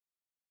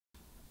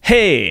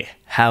Hey,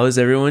 how is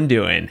everyone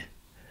doing?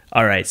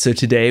 All right, so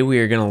today we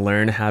are going to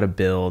learn how to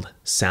build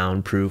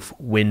soundproof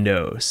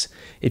windows.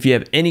 If you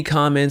have any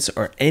comments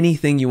or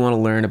anything you want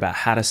to learn about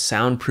how to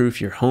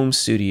soundproof your home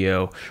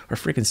studio or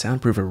freaking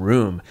soundproof a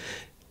room,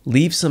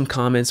 leave some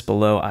comments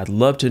below. I'd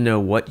love to know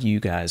what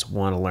you guys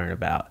want to learn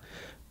about.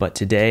 But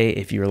today,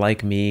 if you're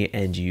like me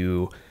and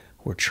you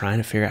were trying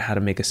to figure out how to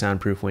make a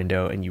soundproof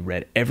window and you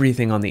read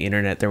everything on the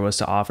internet there was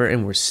to offer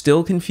and were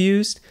still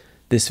confused,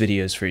 this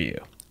video is for you.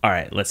 All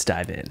right, let's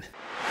dive in.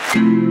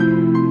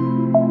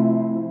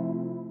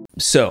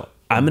 So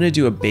I'm gonna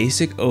do a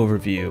basic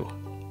overview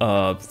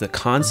of the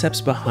concepts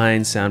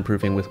behind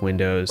soundproofing with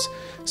windows,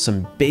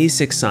 some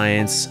basic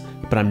science,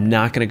 but I'm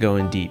not gonna go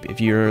in deep. If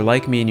you're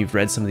like me and you've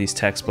read some of these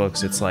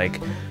textbooks, it's like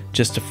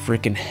just a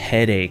freaking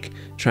headache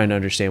trying to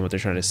understand what they're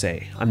trying to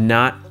say. I'm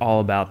not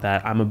all about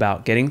that. I'm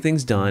about getting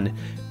things done,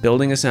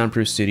 building a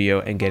soundproof studio,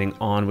 and getting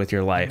on with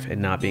your life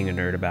and not being a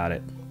nerd about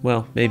it.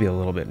 Well, maybe a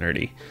little bit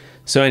nerdy.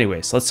 So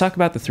anyways, let's talk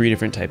about the 3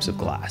 different types of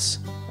glass.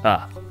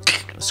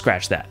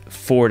 Scratch that,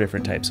 4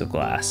 different types of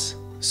glass.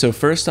 So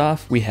first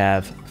off, we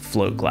have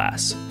float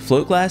glass.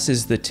 Float glass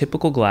is the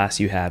typical glass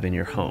you have in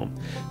your home.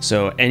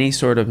 So any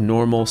sort of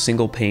normal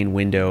single pane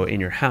window in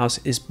your house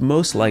is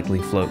most likely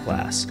float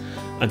glass.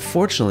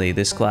 Unfortunately,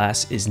 this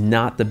glass is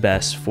not the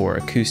best for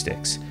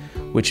acoustics,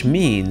 which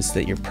means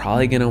that you're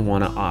probably gonna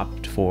wanna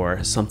opt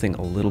for something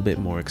a little bit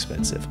more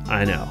expensive.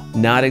 I know,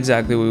 not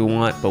exactly what we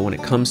want, but when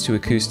it comes to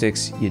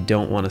acoustics, you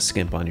don't wanna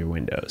skimp on your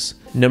windows.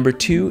 Number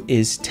 2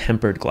 is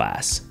tempered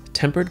glass.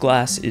 Tempered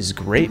glass is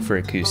great for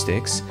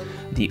acoustics.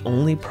 The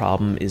only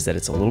problem is that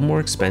it's a little more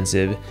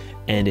expensive,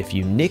 and if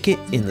you nick it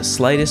in the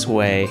slightest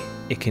way,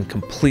 it can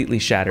completely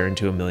shatter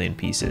into a million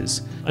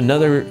pieces.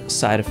 Another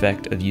side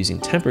effect of using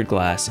tempered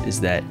glass is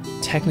that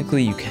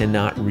technically you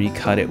cannot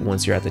recut it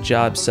once you're at the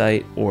job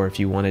site, or if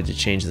you wanted to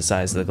change the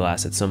size of the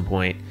glass at some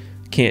point,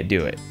 can't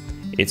do it.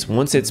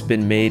 Once it's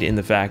been made in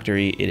the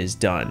factory, it is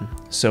done.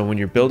 So when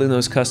you're building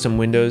those custom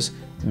windows,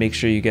 make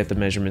sure you get the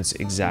measurements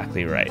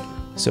exactly right.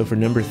 So for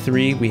number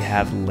 3, we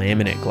have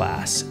laminate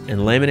glass.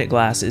 And laminate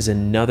glass is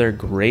another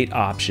great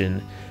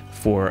option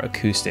for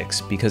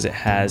acoustics because it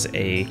has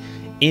a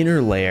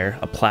inner layer,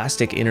 a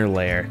plastic inner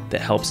layer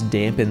that helps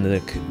dampen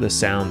the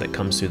sound that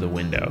comes through the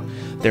window.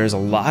 There's a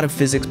lot of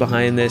physics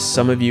behind this.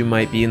 Some of you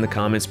might be in the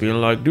comments being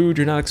like, dude,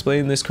 you're not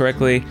explaining this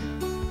correctly.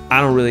 I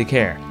don't really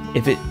care.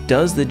 If it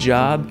does the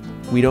job,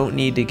 we don't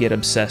need to get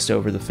obsessed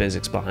over the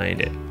physics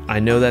behind it. I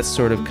know that's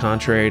sort of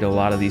contrary to a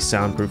lot of these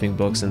soundproofing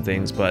books and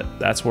things, but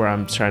that's where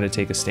I'm trying to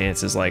take a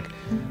stance is like,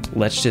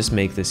 let's just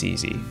make this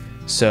easy.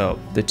 So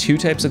the 2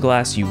 types of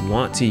glass you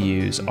want to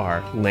use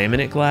are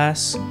laminate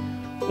glass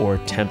or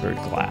tempered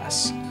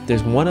glass.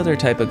 There's one other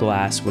type of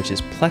glass, which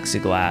is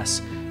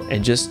plexiglass,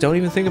 and just don't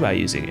even think about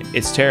using it.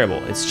 It's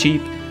terrible, it's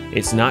cheap,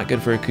 it's not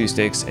good for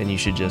acoustics, and you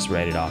should just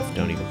write it off.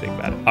 Don't even think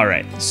about it. All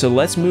right, so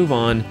let's move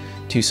on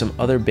to some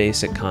other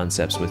basic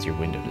concepts with your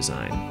window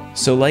design.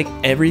 So like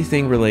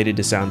everything related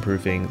to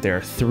soundproofing, there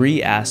are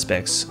 3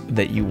 aspects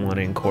that you want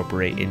to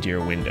incorporate into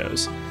your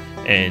windows.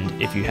 And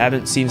if you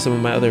haven't seen some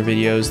of my other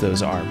videos,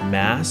 those are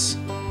mass,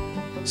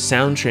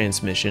 sound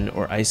transmission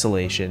or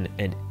isolation,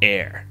 and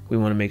air. We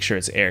want to make sure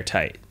it's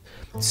airtight.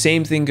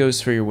 Same thing goes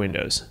for your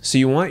windows. So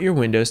you want your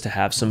windows to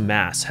have some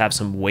mass, have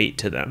some weight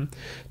to them.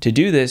 To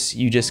do this,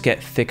 you just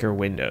get thicker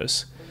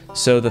windows.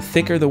 So the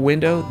thicker the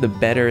window, the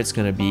better it's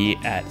going to be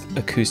at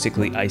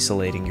acoustically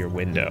isolating your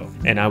window.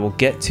 And I will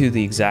get to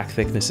the exact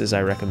thicknesses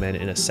I recommend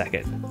in a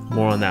second.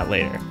 More on that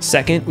later.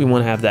 Second, we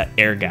want to have that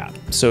air gap.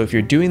 So if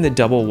you're doing the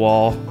double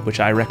wall,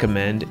 which I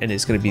recommend, and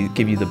it's going to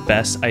give you the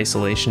best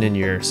isolation in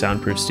your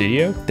soundproof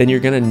studio, then you're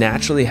going to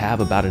naturally have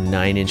about a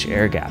 9-inch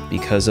air gap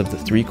because of the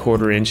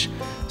 3/4 inch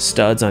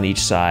studs on each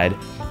side,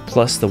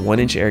 plus the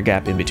 1-inch air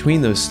gap in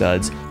between those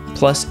studs,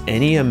 plus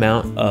any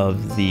amount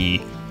of the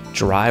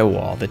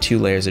drywall, the 2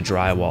 layers of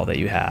drywall that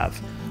you have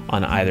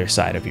on either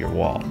side of your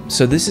wall.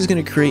 So this is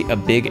going to create a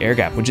big air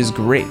gap, which is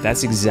great.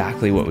 That's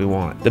exactly what we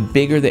want. The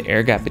bigger the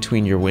air gap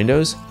between your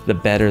windows, the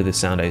better the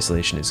sound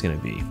isolation is going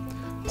to be.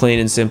 Plain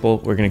and simple,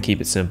 we're going to keep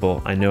it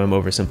simple. I know I'm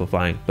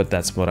oversimplifying, but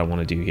that's what I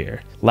want to do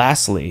here.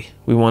 Lastly,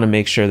 we want to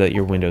make sure that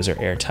your windows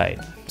are airtight.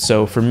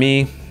 So for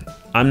me,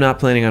 I'm not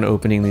planning on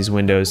opening these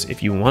windows.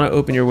 If you want to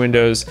open your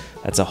windows,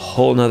 that's a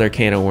whole nother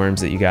can of worms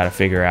that you got to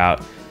figure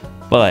out.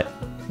 But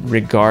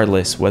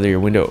regardless, whether your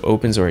window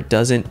opens or it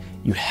doesn't,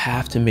 you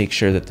have to make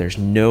sure that there's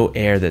no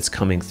air that's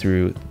coming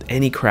through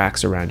any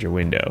cracks around your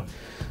window.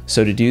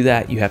 So to do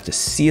that, you have to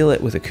seal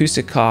it with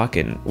acoustic caulk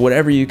and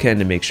whatever you can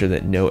to make sure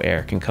that no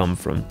air can come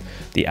from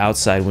the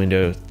outside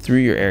window through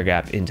your air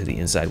gap into the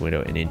inside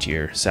window and into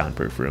your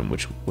soundproof room,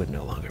 which would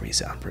no longer be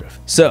soundproof.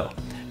 So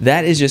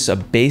that is just a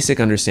basic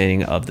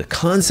understanding of the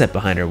concept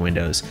behind our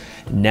windows.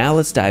 Now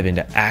let's dive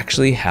into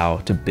actually how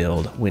to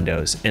build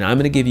windows. And I'm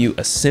gonna give you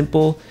a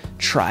simple,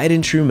 tried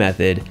and true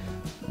method.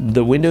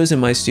 The windows in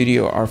my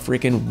studio are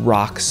freaking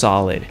rock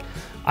solid.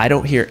 I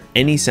don't hear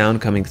any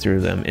sound coming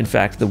through them. In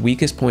fact, the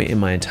weakest point in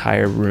my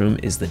entire room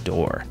is the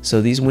door.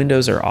 So these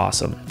windows are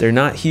awesome. They're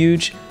not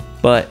huge,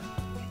 but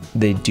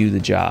they do the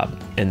job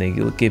and they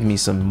give me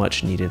some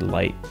much needed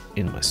light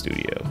in my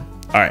studio.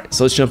 All right,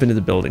 so let's jump into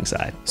the building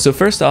side. So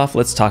first off,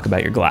 let's talk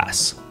about your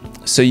glass.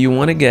 So you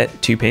want to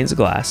get 2 panes of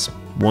glass,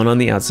 one on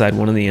the outside,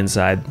 one on the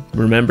inside.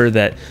 Remember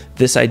that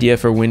this idea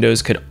for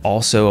windows could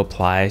also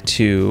apply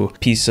to a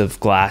piece of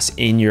glass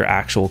in your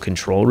actual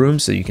control room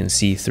so you can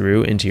see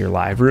through into your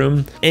live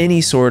room. Any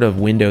sort of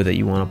window that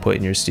you want to put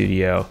in your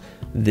studio,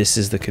 this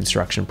is the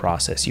construction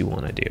process you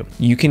want to do.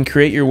 You can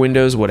create your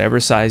windows whatever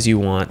size you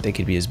want. They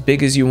could be as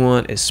big as you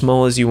want, as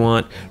small as you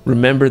want.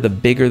 Remember, the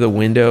bigger the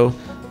window,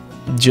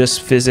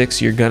 just physics,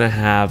 you're gonna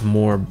have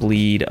more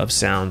bleed of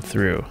sound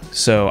through.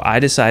 So I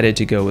decided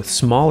to go with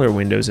smaller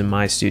windows in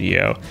my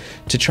studio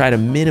to try to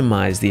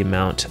minimize the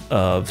amount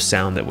of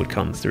sound that would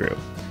come through.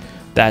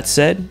 That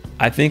said,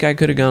 I think I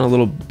could have gone a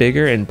little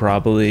bigger and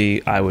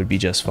probably I would be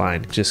just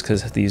fine, just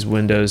because these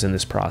windows and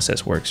this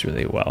process works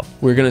really well.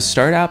 We're gonna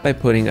start out by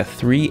putting a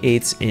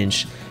 3/8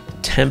 inch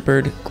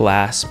tempered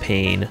glass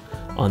pane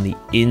on the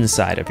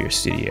inside of your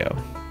studio.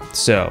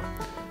 So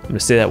I'm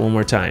gonna say that one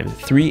more time,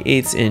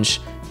 3/8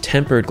 inch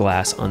tempered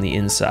glass on the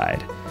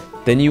inside.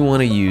 Then you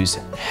want to use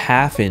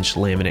 1/2 inch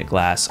laminate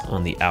glass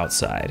on the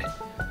outside.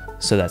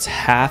 So that's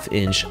 1/2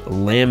 inch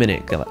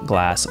laminate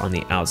glass on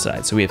the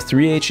outside. So we have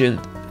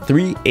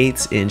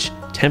 3/8 inch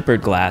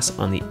tempered glass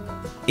on the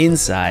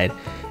inside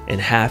and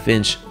 1/2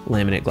 inch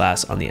laminate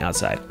glass on the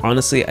outside.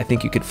 Honestly, I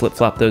think you could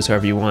flip-flop those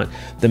however you want.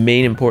 The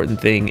main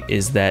important thing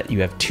is that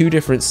you have 2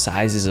 different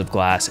sizes of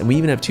glass, and we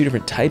even have 2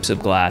 different types of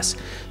glass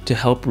to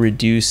help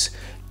reduce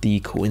the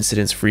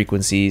coincidence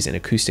frequencies and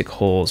acoustic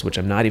holes, which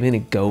I'm not even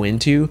going to go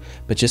into,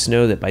 but just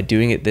know that by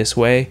doing it this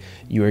way,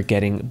 you are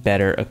getting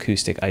better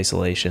acoustic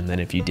isolation than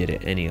if you did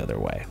it any other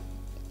way.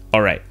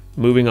 All right,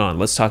 moving on,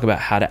 let's talk about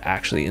how to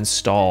actually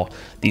install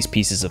these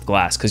pieces of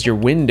glass, because your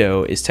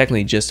window is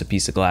technically just a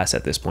piece of glass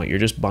at this point. You're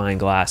just buying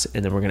glass,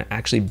 and then we're going to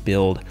actually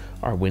build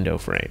our window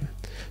frame.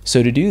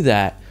 So to do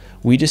that,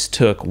 we just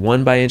took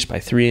 1 inch by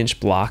 3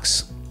 inch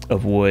blocks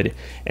of wood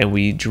and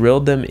we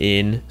drilled them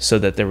in so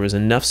that there was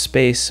enough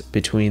space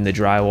between the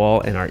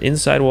drywall and our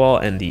inside wall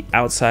and the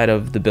outside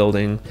of the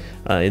building.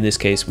 In this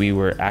case, we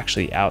were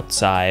actually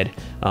outside.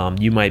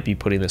 You might be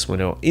putting this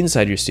window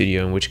inside your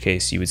studio, in which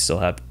case you would still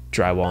have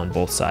drywall on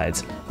both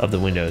sides of the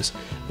windows.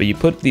 But you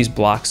put these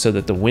blocks so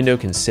that the window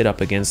can sit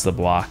up against the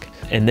block.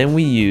 And then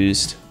we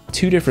used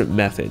 2 different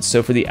methods.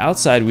 So for the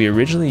outside, we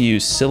originally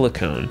used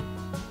silicone.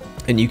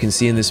 And you can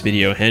see in this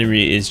video,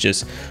 Henry is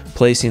just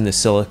placing the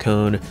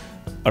silicone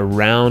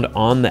around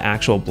on the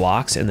actual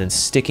blocks and then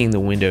sticking the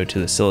window to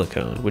the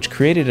silicone, which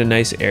created a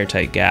nice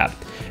airtight gap.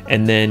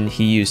 And then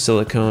he used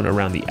silicone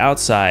around the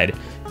outside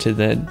to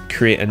then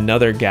create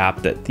another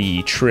gap that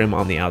the trim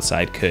on the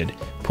outside could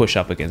push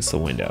up against the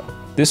window.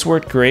 This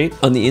worked great.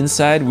 On the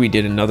inside, we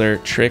did another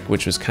trick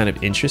which was kind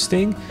of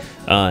interesting,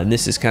 and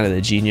this is kind of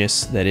the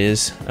genius that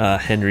is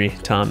Henry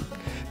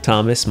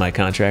Thomas, my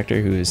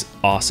contractor, who is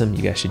awesome.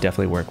 You guys should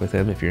definitely work with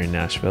him if you're in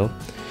Nashville.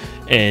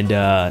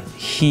 And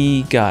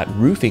he got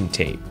roofing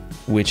tape,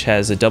 which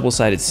has a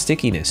double-sided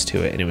stickiness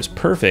to it, and it was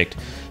perfect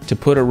to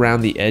put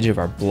around the edge of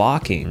our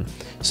blocking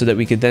so that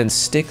we could then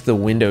stick the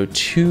window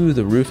to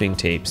the roofing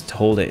tapes to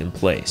hold it in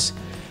place.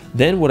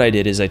 Then what I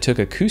did is I took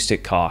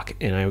acoustic caulk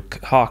and I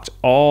caulked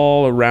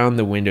all around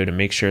the window to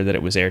make sure that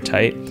it was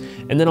airtight.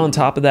 And then on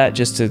top of that,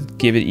 just to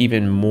give it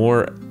even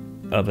more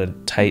of a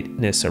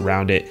tightness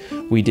around it,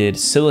 we did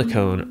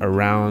silicone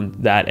around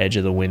that edge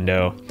of the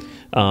window.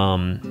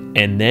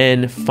 And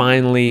then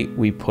finally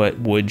we put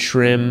wood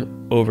trim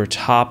over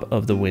top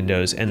of the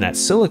windows, and that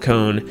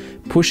silicone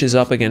pushes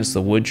up against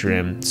the wood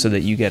trim so that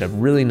you get a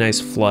really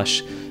nice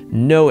flush.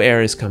 No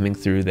air is coming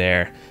through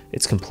there.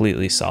 It's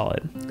completely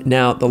solid.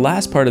 Now, the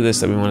last part of this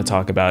that we want to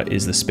talk about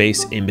is the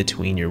space in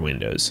between your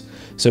windows.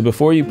 So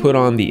before you put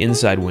on the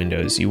inside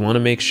windows, you want to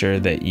make sure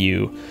that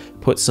you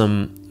put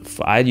some,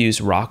 I'd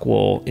use rock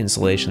wool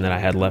insulation that I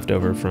had left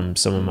over from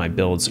some of my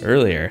builds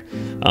earlier.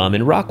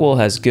 And rock wool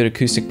has good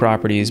acoustic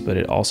properties, but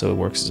it also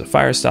works as a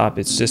fire stop.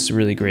 It's just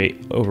really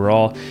great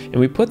overall. And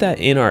we put that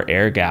in our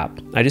air gap.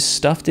 I just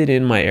stuffed it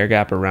in my air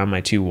gap around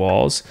my 2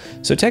 walls.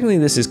 So technically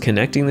this is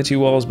connecting the 2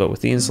 walls, but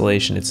with the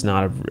insulation, it's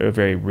not a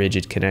very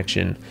rigid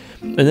connection.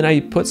 And then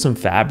I put some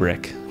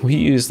fabric. We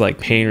use like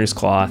painter's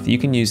cloth. You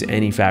can use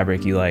any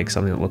fabric you like,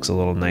 something that looks a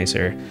little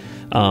nicer.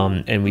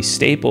 And we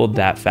stapled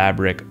that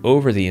fabric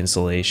over the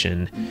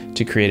insulation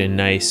to create a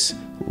nice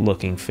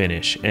looking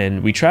finish.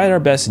 And we tried our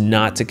best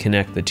not to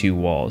connect the 2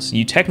 walls.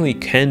 You technically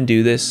can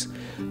do this.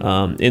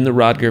 In the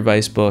Rodger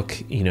Weiss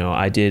book, you know,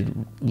 I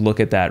did look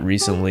at that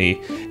recently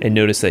and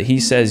noticed that he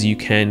says you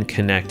can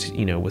connect,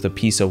 you know, with a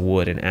piece of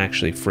wood and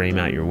actually frame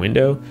out your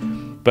window.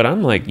 But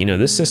I'm like, you know,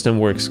 this system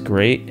works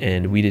great,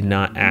 and we did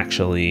not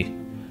actually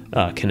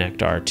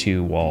connect our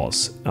 2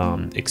 walls,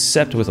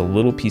 except with a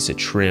little piece of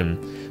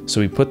trim.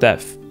 So we put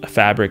that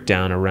fabric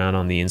down around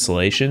on the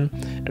insulation,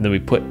 and then we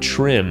put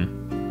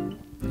trim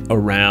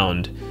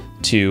around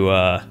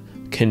to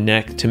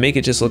connect, to make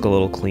it just look a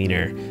little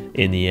cleaner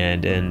in the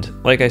end. And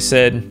like I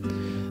said,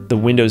 the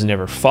windows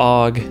never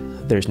fog.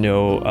 There's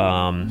no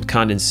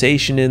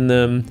condensation in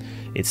them.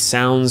 It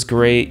sounds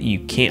great.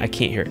 I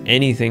can't hear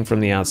anything from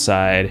the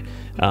outside,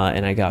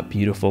 and I got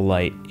beautiful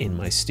light in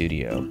my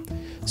studio.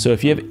 So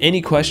if you have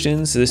any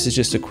questions, this is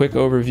just a quick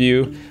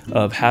overview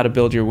of how to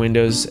build your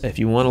windows. If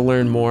you want to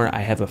learn more,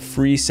 I have a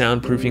free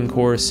soundproofing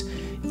course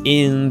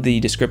in the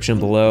description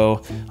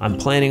below. I'm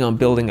planning on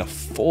building a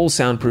full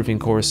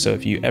soundproofing course, so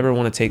if you ever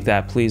want to take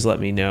that, please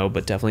let me know,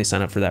 but definitely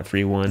sign up for that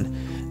free one.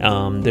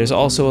 There's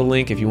also a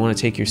link if you want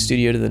to take your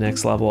studio to the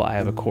next level. I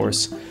have a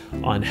course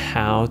on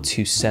how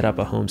to set up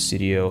a home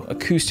studio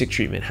acoustic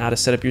treatment, how to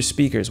set up your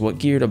speakers, what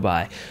gear to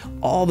buy,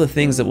 all the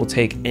things that will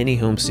take any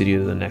home studio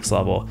to the next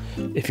level.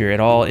 If you're at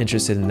all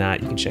interested in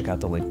that, you can check out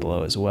the link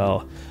below as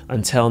well.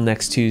 Until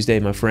next Tuesday,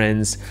 my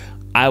friends,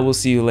 I will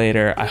see you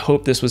later. I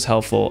hope this was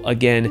helpful.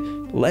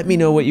 Again, let me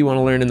know what you want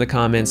to learn in the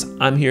comments.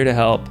 I'm here to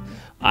help.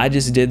 I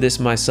just did this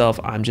myself.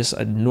 I'm just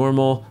a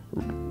normal,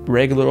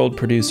 regular old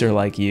producer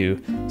like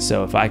you.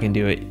 So if I can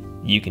do it,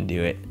 you can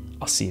do it.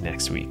 I'll see you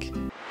next week.